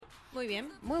Muy bien.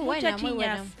 Muy buena, muy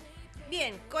buena.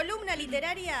 Bien, columna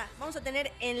literaria. Vamos a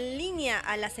tener en línea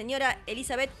a la señora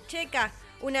Elizabeth Checa,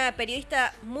 una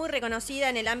periodista muy reconocida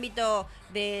en el ámbito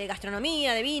de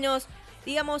gastronomía, de vinos,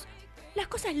 digamos, las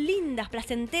cosas lindas,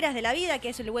 placenteras de la vida, que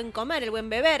es el buen comer, el buen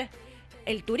beber,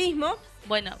 el turismo.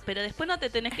 Bueno, pero después no te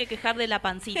tenés que quejar de la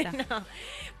pancita. No,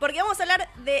 porque vamos a hablar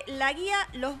de la guía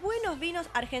Los Buenos Vinos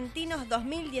Argentinos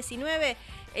 2019.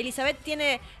 Elizabeth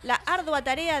tiene la ardua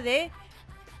tarea de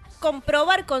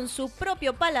comprobar con su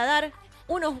propio paladar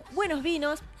unos buenos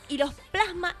vinos y los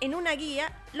plasma en una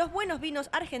guía, Los Buenos Vinos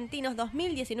Argentinos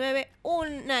 2019,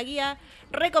 una guía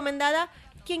recomendada.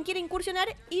 Quien quiere incursionar,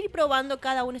 ir probando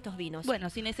cada uno de estos vinos. Bueno,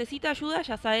 si necesita ayuda,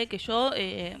 ya sabe que yo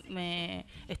me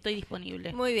estoy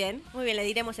disponible. Muy bien, le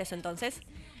diremos eso entonces.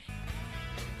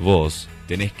 Vos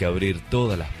tenés que abrir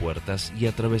todas las puertas y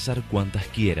atravesar cuantas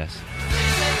quieras.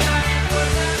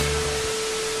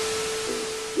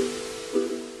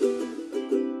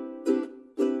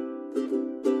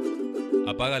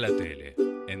 Apaga la tele.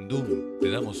 En Doom te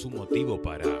damos un motivo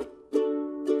para...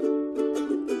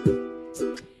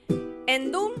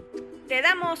 En Doom te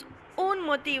damos un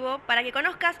motivo para que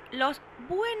conozcas los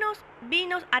Buenos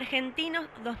Vinos Argentinos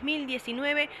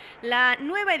 2019, la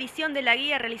nueva edición de la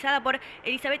guía realizada por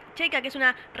Elizabeth Checa, que es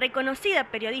una reconocida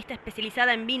periodista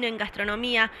especializada en vino, en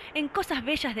gastronomía, en cosas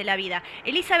bellas de la vida.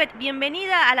 Elizabeth,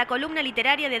 bienvenida a la columna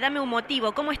literaria de Dame un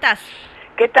Motivo. ¿Cómo estás?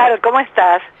 ¿Qué tal? ¿Cómo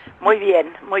estás? Muy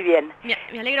bien, muy bien.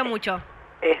 Me alegro mucho.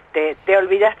 Te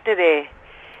olvidaste de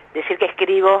decir que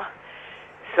escribo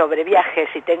sobre viajes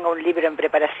y tengo un libro en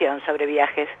preparación sobre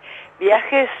viajes.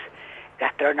 Viajes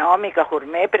gastronómicos,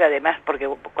 gourmet, pero además porque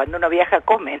cuando uno viaja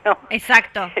come, ¿no?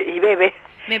 Exacto. Y bebe.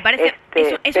 Me parece,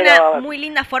 es una muy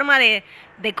linda forma de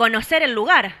conocer el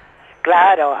lugar.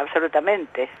 Claro,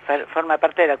 absolutamente. Forma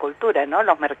parte de la cultura, ¿no?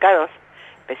 Los mercados,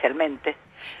 especialmente.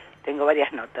 Tengo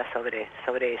varias notas sobre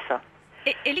eso.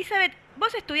 Elizabeth,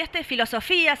 vos estudiaste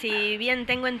filosofía, si bien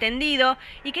tengo entendido,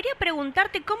 y quería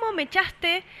preguntarte cómo me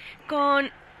echaste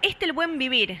con el buen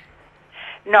vivir.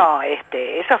 No,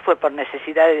 eso fue por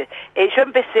necesidad. Yo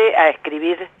empecé a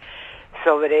escribir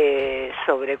sobre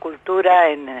cultura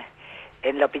en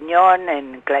La Opinión,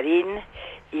 en Clarín,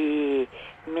 y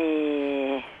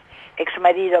mi ex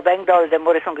marido Ben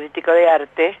Goldenburg es un crítico de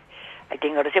arte, a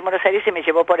quien conocí en Buenos Aires y me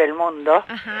llevó por el mundo.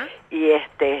 Ajá.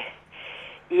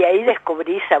 Y ahí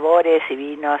descubrí sabores y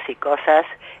vinos y cosas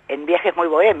en viajes muy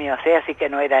bohemios, así que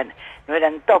no eran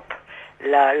top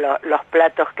los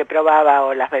platos que probaba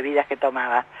o las bebidas que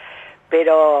tomaba.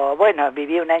 Pero bueno,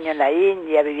 viví un año en la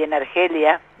India, viví en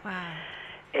Argelia, wow,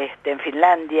 en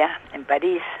Finlandia, en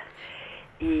París,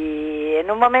 y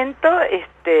en un momento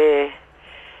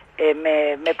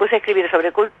me puse a escribir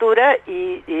sobre cultura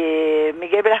y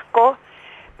Miguel Blasco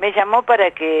me llamó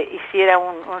para que hiciera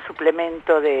un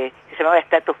suplemento que se llamaba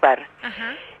Status Bar.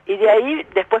 Ajá. Y de ahí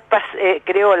después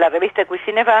creó la revista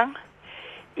Cuisine Van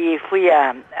y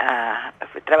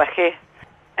trabajé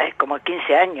como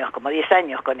 15 años, como 10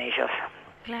 años con ellos.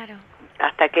 Claro.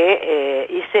 Hasta que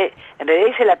en realidad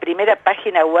hice la primera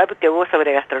página web que hubo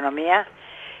sobre gastronomía,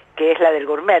 que es la del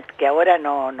gourmet, que ahora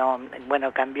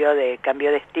bueno, cambió de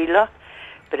estilo,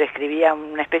 pero escribía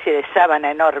una especie de sábana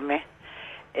enorme.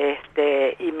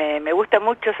 Y me gusta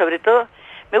mucho, sobre todo,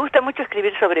 me gusta mucho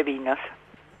escribir sobre vinos.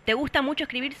 ¿Te gusta mucho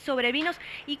escribir sobre vinos?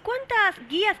 ¿Y cuántas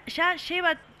guías ya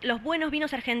lleva Los Buenos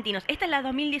Vinos Argentinos? Esta es la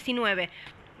 2019.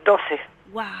 12.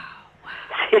 ¡Wow!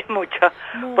 Sí, es mucho.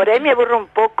 Por ahí me aburro un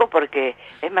poco porque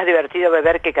es más divertido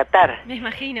beber que catar. Me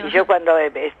imagino. Y yo cuando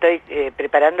estoy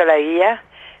preparando la guía,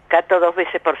 cato 2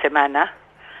 veces por semana,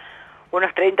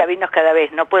 unos 30 vinos cada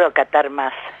vez, no puedo catar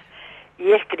más. Y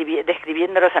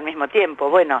describiéndolos al mismo tiempo.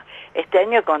 Bueno, este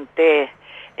año conté,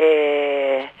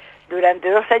 durante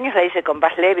 2 años la hice con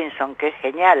Paz Levinson, que es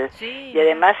genial, sí, y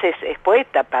además es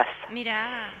poeta Paz.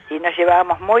 Mirá. Y nos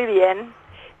llevábamos muy bien,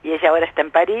 y ella ahora está en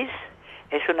París,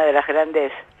 es una de las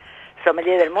grandes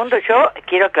sommeliers del mundo. Yo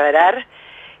quiero aclarar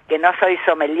que no soy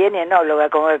sommelier ni enóloga,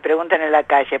 como me preguntan en la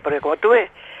calle, porque como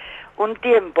tuve un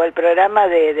tiempo el programa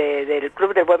del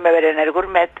Club del Buen Beber en el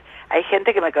Gourmet, hay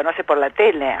gente que me conoce por la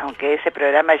tele, aunque ese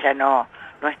programa ya no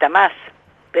está más.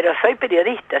 Pero soy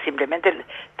periodista, simplemente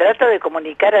trato de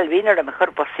comunicar al vino lo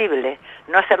mejor posible,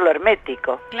 no hacerlo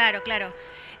hermético. Claro, claro.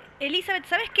 Elizabeth,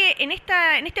 ¿sabes qué? En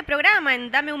este programa, en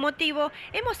Dame un Motivo,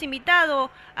 hemos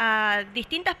invitado a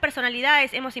distintas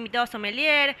personalidades, hemos invitado a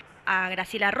sommelier, a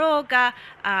Graciela Roca,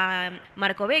 a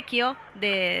Marco Vecchio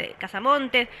de Casa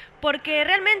Montes, porque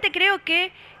realmente creo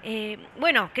que,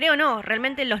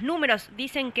 realmente los números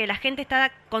dicen que la gente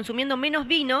está consumiendo menos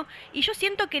vino, y yo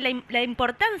siento que la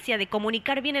importancia de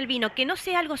comunicar bien el vino, que no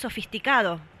sea algo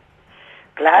sofisticado.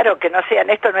 Claro, que no sean,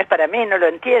 esto no es para mí, no lo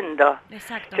entiendo.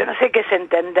 Exacto. Yo no sé qué es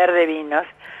entender de vinos,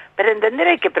 pero entender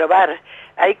hay que probar,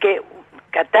 hay que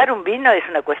catar un vino, es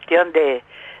una cuestión de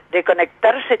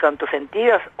conectarse con tus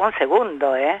sentidos un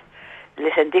segundo,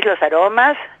 le sentís los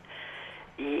aromas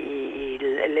y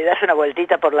le das una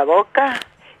vueltita por la boca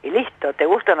y listo, te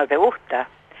gusta o no te gusta.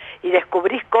 Y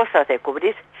descubrís cosas,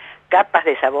 descubrís capas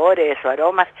de sabores o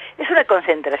aromas, es una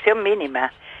concentración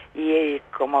mínima y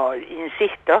como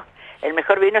insisto, el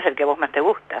mejor vino es el que a vos más te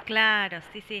gusta. Claro,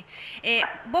 sí, sí.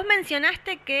 Vos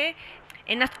mencionaste que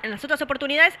en las otras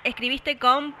oportunidades escribiste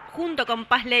junto con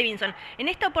Paz Levinson. En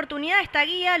esta oportunidad, esta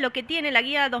guía, lo que tiene la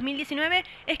guía 2019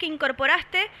 es que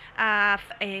incorporaste a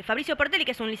Fabricio Portelli,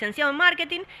 que es un licenciado en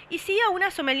marketing, y sí a una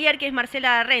sommelier que es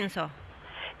Marcela Renzo.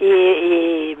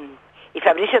 Y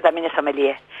Fabricio también es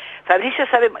sommelier. Fabricio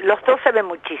sabe, los dos saben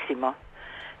muchísimo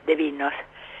de vinos.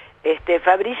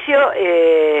 Fabricio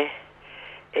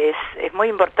es muy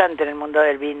importante en el mundo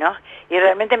del vino y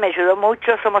realmente me ayudó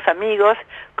mucho, somos amigos,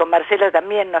 con Marcela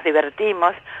también nos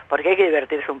divertimos, porque hay que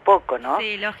divertirse un poco, ¿no?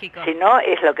 Sí, lógico. Si no,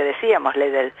 es lo que decíamos,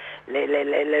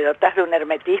 le dotás de un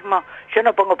hermetismo. Yo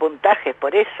no pongo puntajes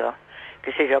por eso,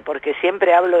 qué sé yo, porque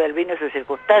siempre hablo del vino y sus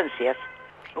circunstancias.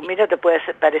 Un vino te puede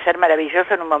parecer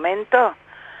maravilloso en un momento,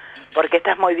 porque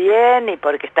estás muy bien y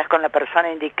porque estás con la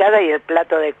persona indicada y el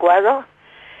plato adecuado,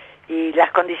 y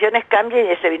las condiciones cambian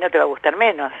y ese vino te va a gustar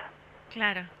menos.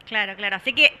 Claro, claro, claro.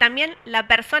 Así que también la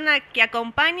persona que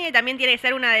acompañe también tiene que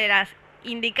ser una de las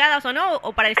indicadas o no,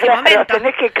 o para ese momento.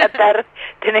 Tenés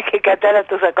que catar a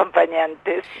tus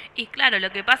acompañantes. Y claro, lo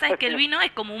que pasa es que el vino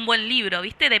es como un buen libro,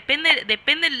 ¿viste?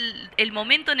 Depende el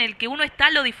momento en el que uno está,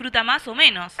 lo disfruta más o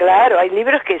menos. Claro, hay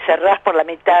libros que cerrás por la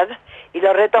mitad y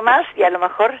lo retomás y a lo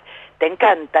mejor te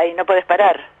encanta y no puedes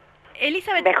parar.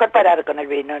 Elizabeth... Mejor parar con el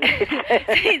vino.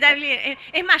 Sí, también.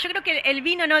 Es más, yo creo que el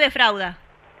vino no defrauda.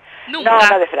 Nunca.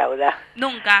 No defrauda.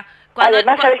 Nunca.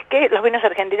 Además, ¿sabes qué? Los vinos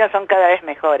argentinos son cada vez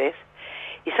mejores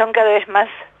y son cada vez más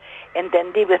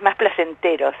entendibles, más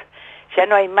placenteros. Ya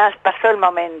no hay más, pasó el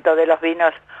momento de los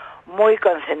vinos muy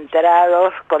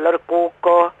concentrados, color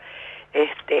cuco,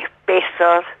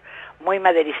 espesos, muy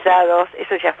maderizados,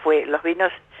 eso ya fue. Los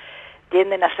vinos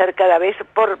tienden a ser cada vez,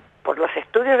 por los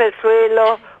estudios del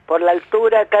suelo, por la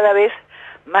altura, cada vez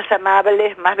más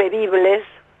amables, más bebibles,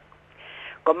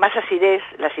 con más acidez.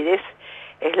 La acidez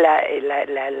es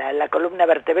la columna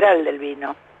vertebral del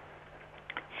vino.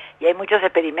 Y hay muchos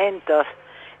experimentos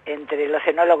entre los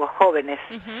enólogos jóvenes.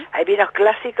 Uh-huh. Hay vinos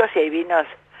clásicos y hay vinos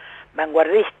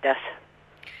vanguardistas.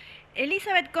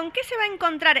 Elizabeth, ¿con qué se va a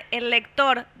encontrar el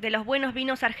lector de los buenos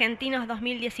vinos argentinos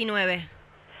 2019?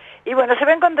 Y bueno, se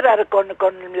va a encontrar con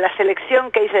la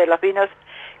selección que hice de los vinos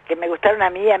que me gustaron a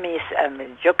mí,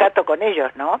 yo cato con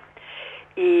ellos, ¿no?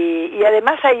 Y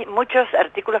además hay muchos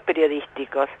artículos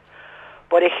periodísticos.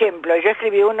 Por ejemplo, yo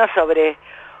escribí uno sobre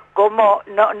cómo,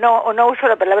 no uso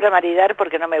la palabra maridar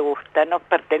porque no me gusta, no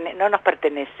nos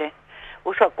pertenece.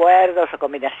 Uso acuerdos o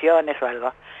combinaciones o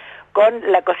algo.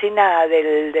 Con la cocina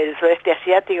del sudeste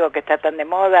asiático que está tan de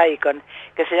moda y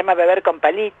que se llama beber con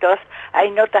palitos.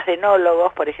 Hay notas de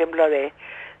enólogos, por ejemplo,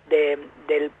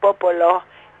 del Popolo,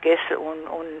 que es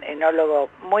un enólogo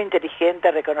muy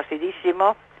inteligente,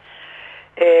 reconocidísimo,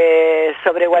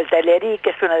 sobre Gualtaleri,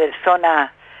 que es una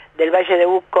zona del Valle de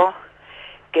Uco,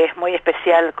 que es muy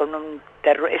especial,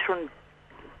 es un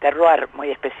terroir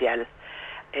muy especial,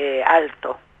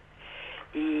 alto.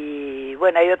 Y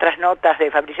bueno, hay otras notas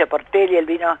de Fabricio Portelli, el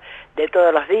vino de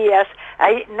todos los días.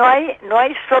 No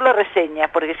hay solo reseñas,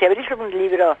 porque si abrís un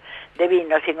libro de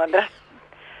vinos y encontrás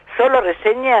solo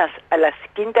reseñas, a la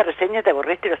quinta reseña te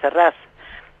aburriste y lo cerrás.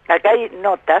 Acá hay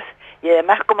notas y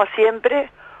además, como siempre,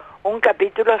 un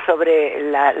capítulo sobre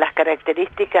las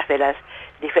características de las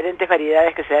diferentes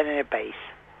variedades que se dan en el país.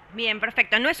 Bien,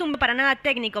 perfecto. No es para nada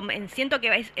técnico, siento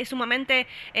que es sumamente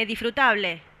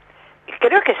disfrutable.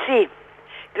 Creo que sí.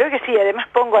 Además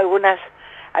pongo algunas.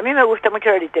 A mí me gusta mucho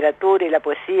la literatura y la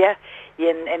poesía, y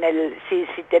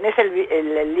si tenés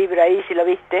el libro ahí, si lo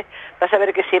viste, vas a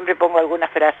ver que siempre pongo algunas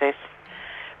frases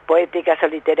poéticas o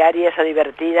literarias o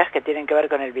divertidas que tienen que ver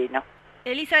con el vino.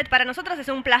 Elizabeth, para nosotros es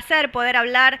un placer poder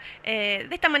hablar de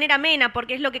esta manera amena,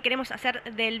 porque es lo que queremos hacer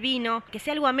del vino, que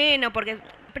sea algo ameno, porque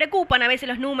preocupan a veces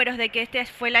los números de que este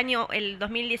fue el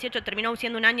 2018 terminó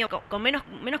siendo un año con menos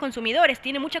consumidores,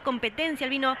 tiene mucha competencia el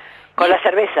vino. Con la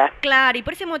cerveza. Claro, y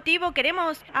por ese motivo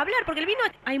queremos hablar, porque el vino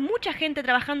hay mucha gente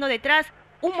trabajando detrás.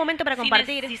 un momento para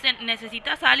compartir. Si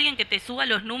necesitas a alguien que te suba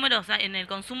los números en el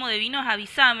consumo de vinos,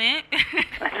 avísame.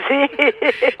 Sí,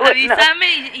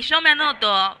 Avísame y yo me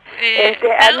anoto.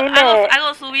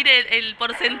 Hago subir el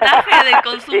porcentaje del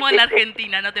consumo en la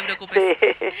Argentina, no te preocupes. Sí.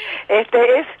 Es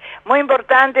muy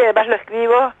importante, además lo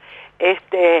escribo,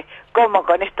 como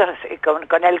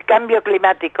con el cambio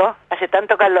climático, hace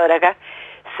tanto calor acá,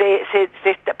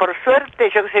 por suerte,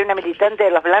 yo que soy una militante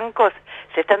de los blancos,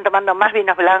 se están tomando más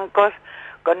vinos blancos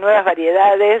con nuevas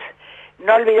variedades.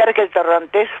 No olvidar que el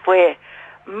torrontés fue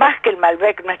más que el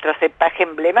Malbec nuestro cepaje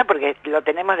emblema, porque lo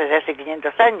tenemos desde hace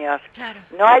 500 años. Claro.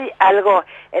 No hay algo,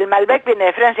 el Malbec viene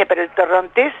de Francia, pero el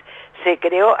torrontés se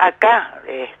creó acá,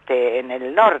 en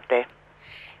el norte.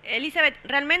 Elizabeth,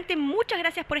 realmente muchas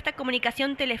gracias por esta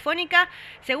comunicación telefónica.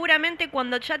 Seguramente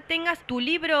cuando ya tengas tu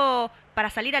libro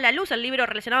para salir a la luz, el libro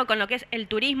relacionado con lo que es el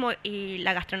turismo y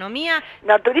la gastronomía.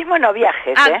 No, turismo no,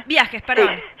 viajes. Viajes,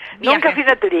 perdón. Sí. Viajes. Nunca fui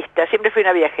una turista, siempre fui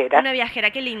una viajera. Una viajera,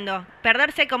 qué lindo.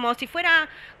 Perderse como si fuera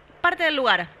parte del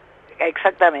lugar.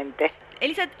 Exactamente.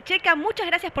 Elizabeth Checa, muchas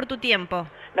gracias por tu tiempo.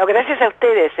 No, gracias a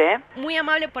ustedes, Muy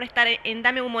amable por estar en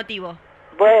Dame un Motivo.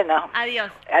 Bueno.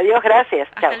 Adiós. Adiós, gracias.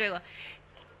 Hasta Chao. luego.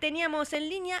 Teníamos en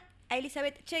línea a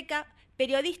Elizabeth Checa,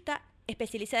 periodista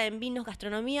especializada en vinos,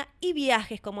 gastronomía y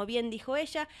viajes, como bien dijo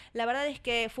ella. La verdad es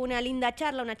que fue una linda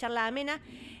charla, una charla amena.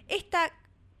 Esta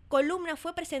columna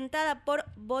fue presentada por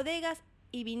Bodegas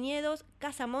y Viñedos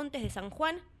Casa Montes de San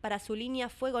Juan para su línea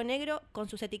Fuego Negro con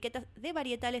sus etiquetas de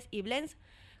varietales y blends.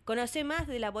 Conoce más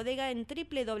de la bodega en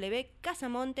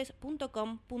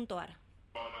www.casamontes.com.ar.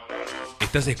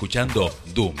 Estás escuchando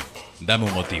DUM, Dame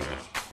un Motivo.